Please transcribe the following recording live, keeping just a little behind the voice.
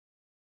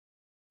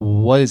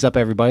What is up,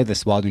 everybody? This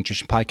is Wild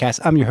Nutrition Podcast.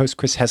 I'm your host,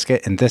 Chris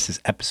Heskett, and this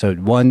is episode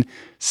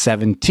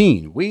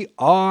 117. We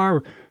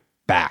are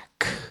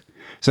back.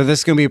 So this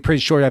is going to be a pretty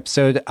short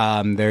episode.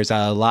 There's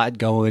a lot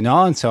going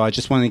on, so I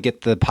just want to get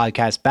the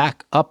podcast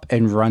back up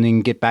and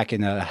running, get back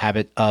in the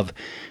habit of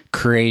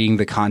creating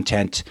the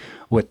content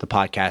with the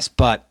podcast.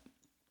 But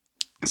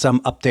some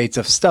updates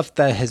of stuff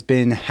that has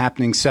been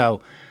happening.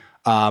 So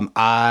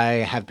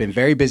I have been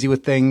very busy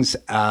with things,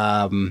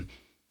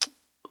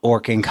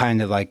 working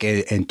kind of like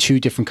in two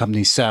different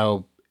companies.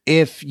 So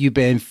if you've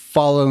been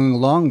following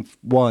along,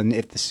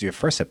 if this is your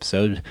first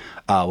episode,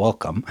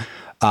 welcome.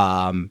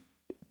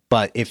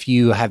 But if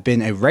you have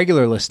been a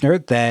regular listener,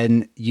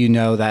 then you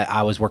know that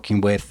I was working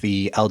with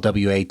the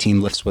LWA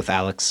team, Lifts with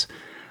Alex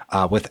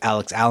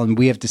Allen.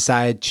 We have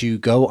decided to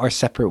go our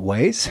separate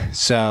ways.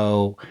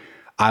 So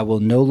I will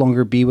no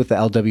longer be with the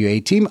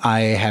LWA team. I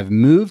have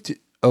moved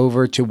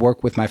over to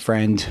work with my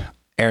friend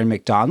Erin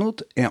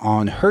McDonald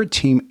on her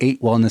team,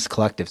 8 Wellness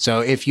Collective. So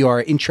if you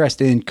are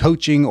interested in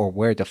coaching or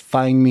where to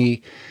find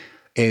me,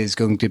 it is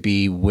going to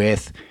be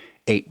with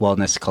 8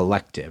 Wellness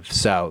Collective.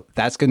 So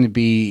that's going to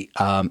be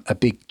a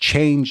big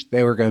change.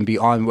 They were going to be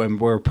on when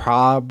we're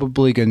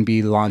probably going to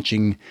be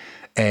launching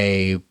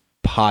a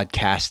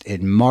podcast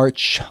in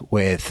March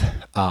with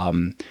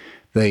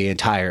the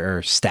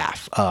entire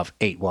staff of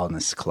 8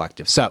 Wellness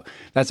Collective. So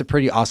that's a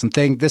pretty awesome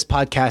thing. This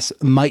podcast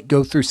might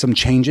go through some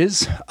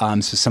changes. So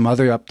some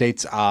other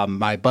updates.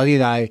 My buddy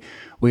and I,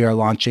 we are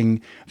launching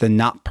the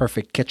Not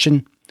Perfect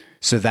Kitchen.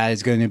 So that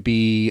is going to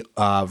be,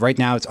 right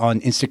now it's on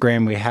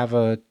Instagram. We have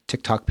a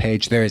TikTok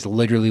page. There is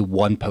literally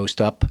one post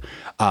up,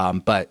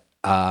 but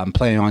I'm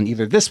planning on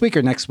either this week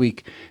or next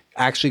week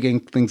actually getting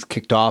things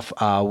kicked off,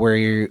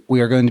 where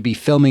we are going to be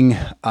filming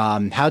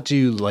how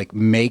to like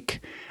make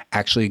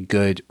actually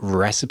good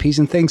recipes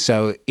and things.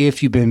 So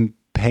if you've been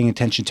paying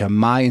attention to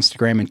my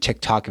Instagram and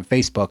TikTok and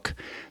Facebook,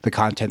 the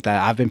content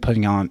that I've been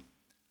putting on,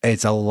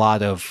 it's a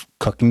lot of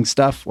cooking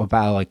stuff,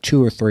 about like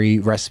 2 or 3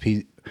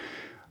 recipes.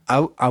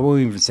 I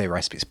won't even say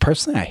recipes.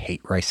 Personally, I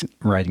hate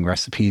writing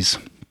recipes.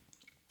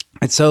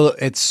 It's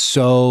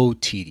so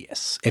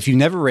tedious. If you've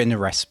never written a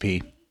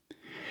recipe,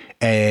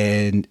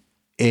 and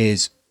it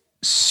is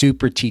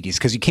super tedious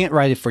because you can't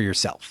write it for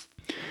yourself.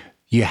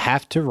 You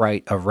have to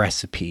write a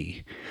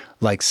recipe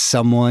like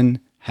someone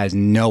has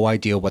no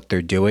idea what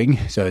they're doing.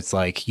 So it's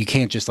like, you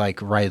can't just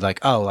like write like,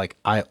 oh, like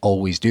I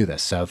always do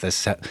this. So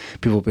this,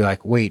 people will be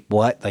like, wait,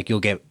 what? Like you'll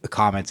get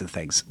comments and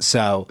things.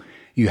 So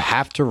you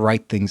have to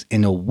write things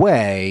in a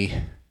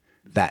way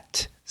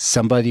that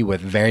somebody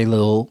with very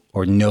little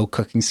or no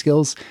cooking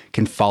skills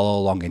can follow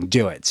along and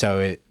do it.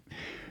 So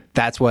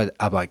that's what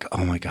I'm like,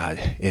 oh my God,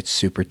 it's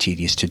super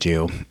tedious to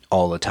do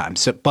all the time.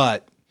 So,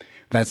 but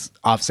that's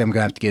obviously I'm going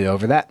to have to get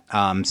over that.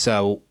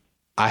 So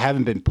I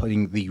haven't been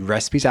putting the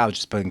recipes out,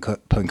 just putting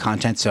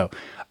content. So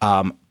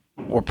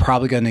we're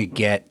probably going to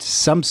get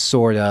some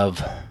sort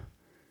of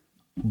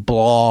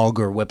blog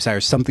or website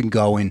or something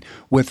going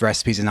with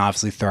recipes, and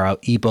obviously throw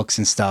out ebooks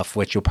and stuff,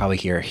 which you'll probably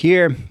hear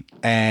here.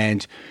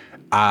 And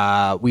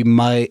we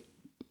might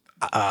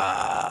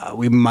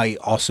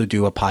also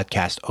do a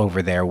podcast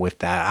over there with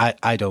that.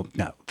 I don't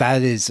know.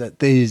 That is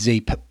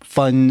a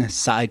fun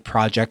side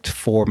project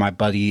for my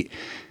buddy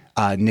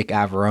Nick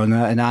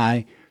Averona and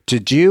I to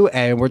do,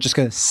 and we're just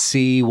gonna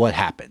see what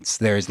happens.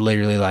 There's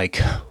literally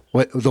like,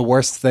 what the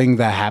worst thing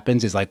that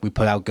happens is like we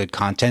put out good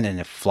content and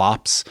it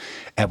flops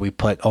and we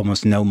put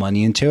almost no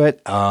money into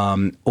it,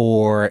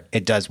 or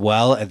it does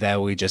well and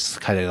then we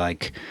just kind of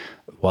like,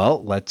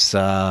 well, let's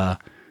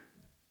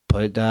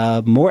put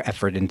more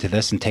effort into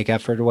this and take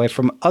effort away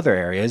from other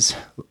areas.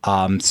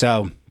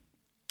 So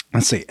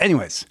let's see.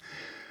 Anyways,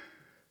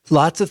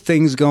 lots of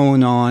things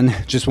going on.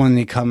 Just wanted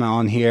to come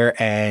on here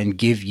and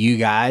give you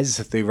guys,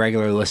 the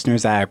regular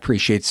listeners that I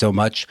appreciate so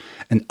much,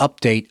 an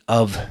update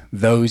of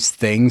those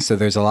things. So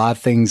there's a lot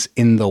of things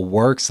in the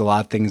works, a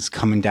lot of things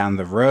coming down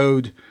the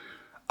road.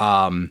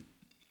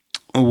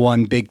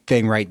 One big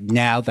thing right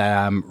now that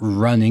I'm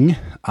running,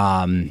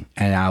 and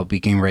I'll be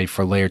getting ready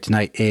for later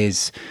tonight,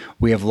 is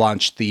we have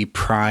launched the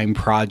Prime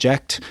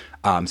Project.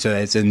 So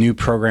it's a new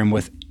program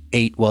with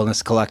 8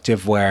 Wellness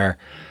Collective where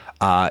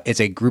it's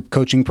a group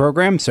coaching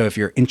program. So if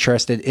you're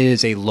interested, it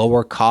is a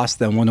lower cost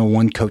than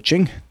one-on-one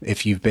coaching.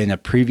 If you've been a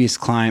previous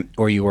client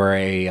or you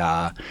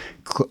were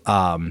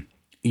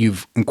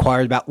you've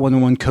inquired about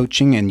one-on-one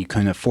coaching and you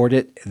couldn't afford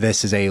it,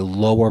 this is a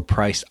lower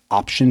price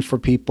option for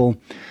people.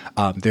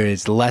 There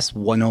is less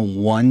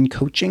one-on-one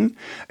coaching.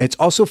 It's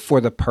also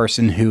for the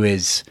person who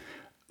is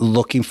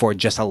looking for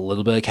just a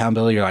little bit of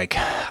accountability. You're like,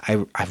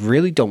 I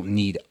really don't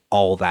need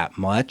all that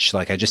much.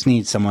 Like I just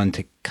need someone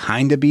to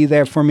kind of be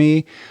there for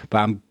me, but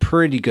I'm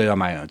pretty good on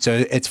my own.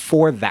 So it's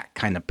for that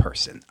kind of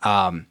person.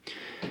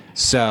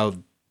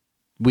 So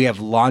we have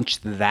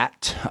launched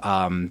that.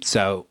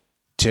 So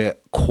to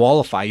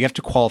qualify, you have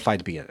to qualify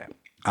to be in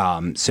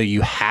it. So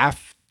you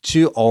have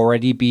to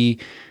already be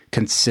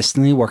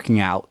consistently working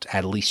out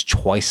at least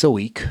twice a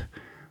week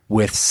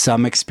with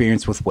some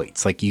experience with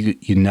weights. Like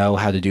you know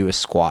how to do a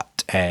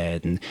squat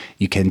and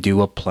you can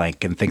do a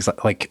plank and things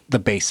like the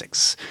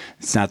basics.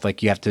 It's not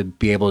like you have to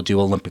be able to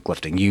do Olympic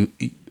lifting.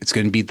 It's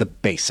going to be the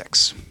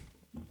basics.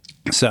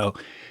 So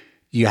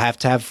you have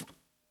to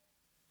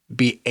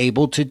be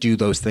able to do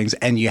those things,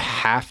 and you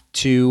have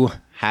to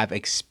have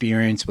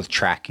experience with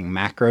tracking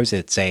macros.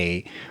 It's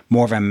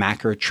more of a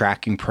macro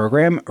tracking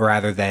program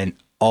rather than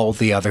all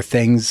the other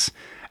things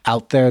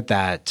out there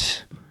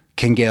that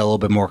can get a little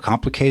bit more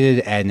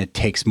complicated, and it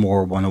takes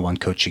more one-on-one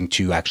coaching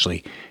to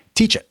actually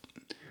teach it.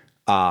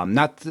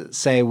 Not to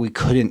say we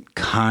couldn't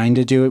kind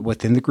of do it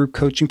within the group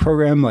coaching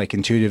program, like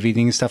intuitive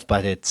eating and stuff,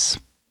 but it's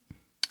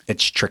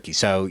tricky.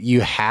 So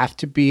you have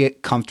to be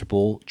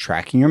comfortable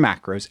tracking your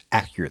macros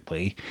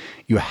accurately.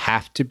 You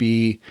have to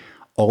be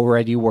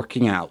already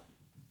working out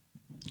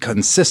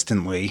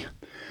consistently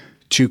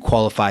to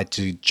qualify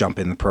to jump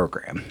in the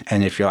program.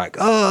 And if you're like,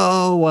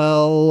 oh,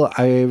 well,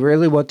 I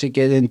really want to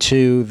get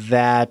into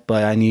that,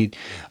 but I need,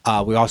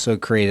 we also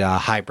create a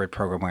hybrid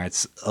program where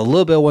it's a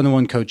little bit of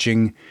one-on-one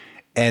coaching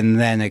and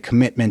then a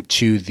commitment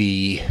to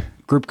the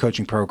group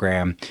coaching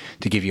program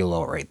to give you a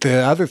lower rate. The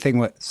other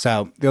thing,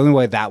 so the only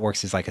way that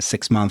works is like a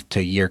 6 month to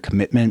a year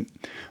commitment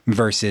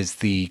versus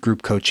the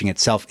group coaching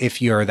itself. If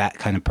you're that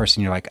kind of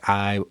person, you're like,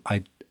 I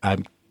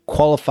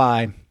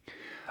qualify,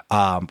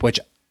 which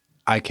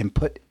I can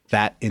put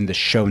that in the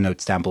show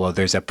notes down below.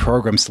 There's a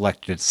program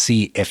selected to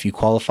see if you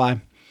qualify.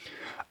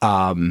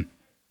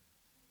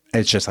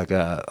 It's just like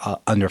a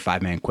under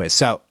 5-minute quiz.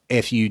 So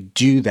if you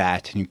do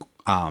that and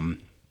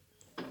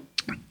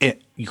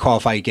you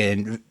qualify, you get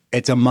in.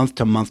 It's a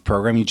month-to-month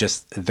program.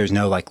 There's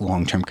no like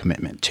long-term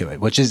commitment to it,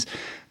 which is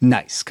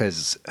nice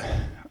because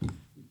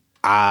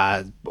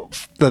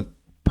the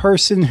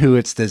person who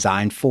it's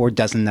designed for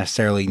doesn't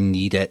necessarily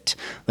need it.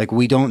 Like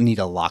we don't need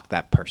to lock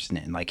that person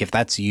in. Like if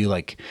that's you,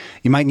 like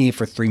you might need it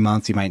for 3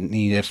 months, you might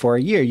need it for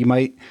a year. You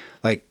might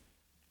like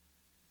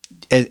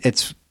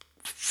it's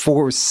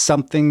for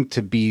something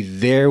to be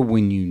there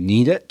when you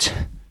need it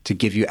to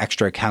give you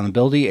extra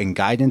accountability and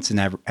guidance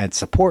and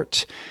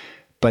support.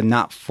 But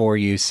not for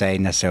you, say,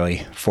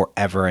 necessarily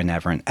forever and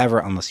ever and ever,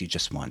 unless you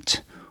just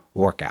want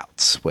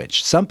workouts,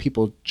 which some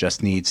people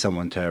just need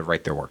someone to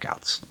write their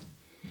workouts.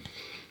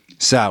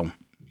 So,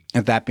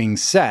 with that being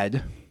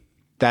said,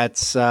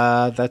 that's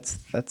the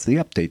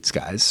updates,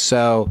 guys.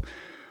 So,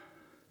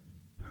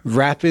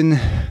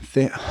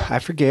 I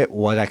forget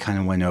what I kind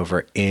of went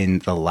over in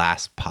the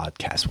last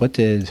podcast. What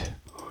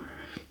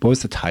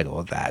was the title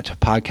of that?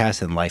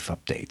 Podcast and life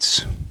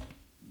updates.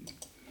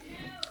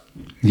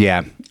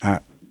 Yeah.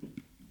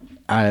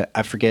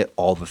 I forget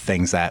all the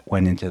things that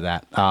went into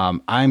that.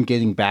 I'm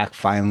getting back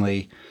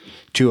finally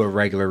to a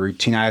regular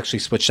routine. I actually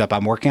switched up.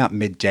 I'm working out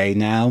midday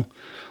now,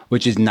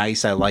 which is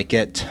nice. I like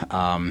it.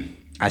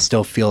 I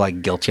still feel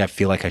like guilty. I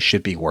feel like I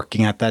should be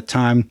working at that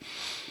time,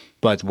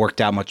 but it's worked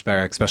out much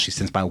better, especially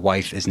since my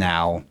wife is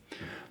now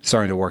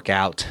starting to work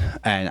out.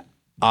 And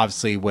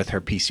obviously with her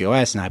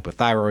PCOS and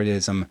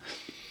hypothyroidism,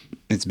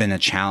 it's been a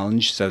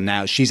challenge. So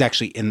now she's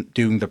actually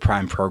doing the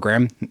Prime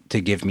program to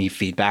give me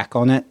feedback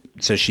on it.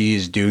 So she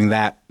is doing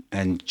that,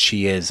 and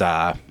she is,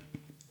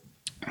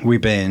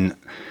 we've been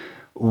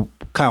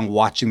kind of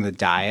watching the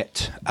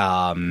diet.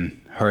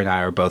 Her and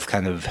I are both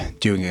kind of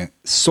doing a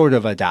sort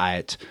of a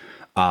diet.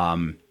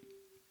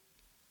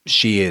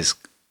 She is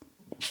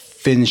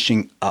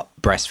finishing up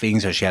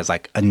breastfeeding, so she has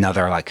like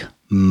another like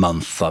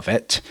month of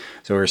it.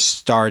 So we're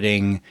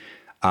starting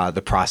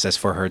the process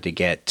for her to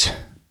get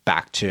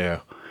back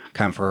to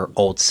kind of her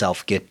old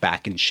self, get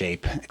back in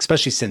shape,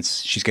 especially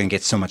since she's going to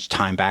get so much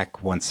time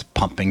back once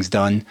pumping's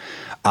done.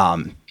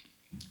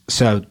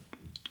 So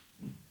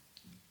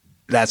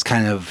that's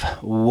kind of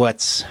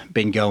what's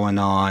been going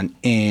on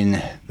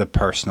in the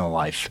personal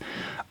life.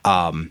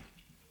 I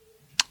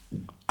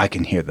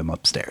can hear them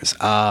upstairs.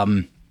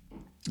 I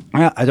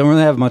don't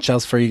really have much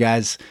else for you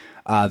guys.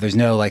 There's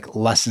no like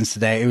lessons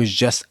today. It was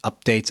just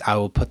updates. I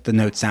will put the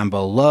notes down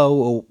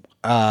below.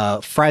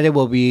 Friday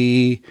will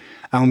be,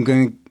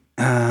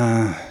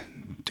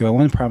 do I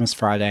want to promise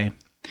Friday?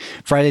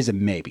 Friday's a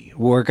maybe.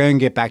 We're going to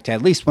get back to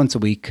at least once a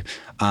week.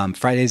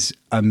 Friday's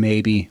a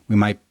maybe. We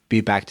might be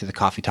back to the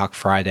Coffee Talk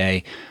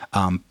Friday.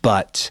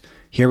 But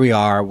here we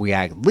are. We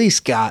at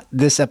least got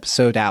this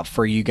episode out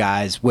for you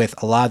guys with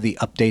a lot of the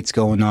updates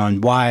going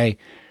on. Why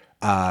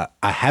I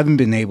haven't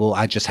been able,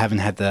 I just haven't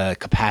had the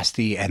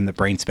capacity and the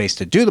brain space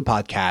to do the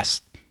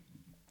podcast.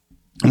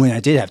 When I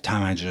did have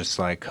time, I just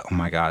like, oh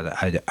my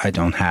God, I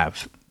don't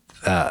have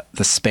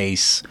the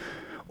space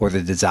or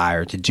the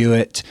desire to do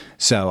it.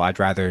 So I'd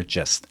rather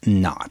just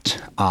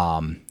not.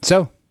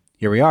 So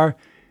here we are.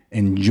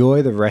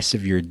 Enjoy the rest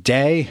of your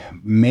day.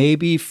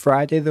 Maybe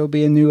Friday there'll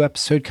be a new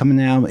episode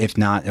coming out. If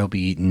not, it'll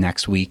be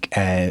next week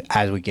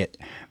as we get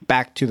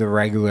back to the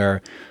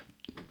regular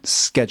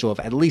schedule of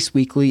at least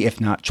weekly, if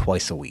not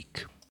twice a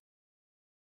week.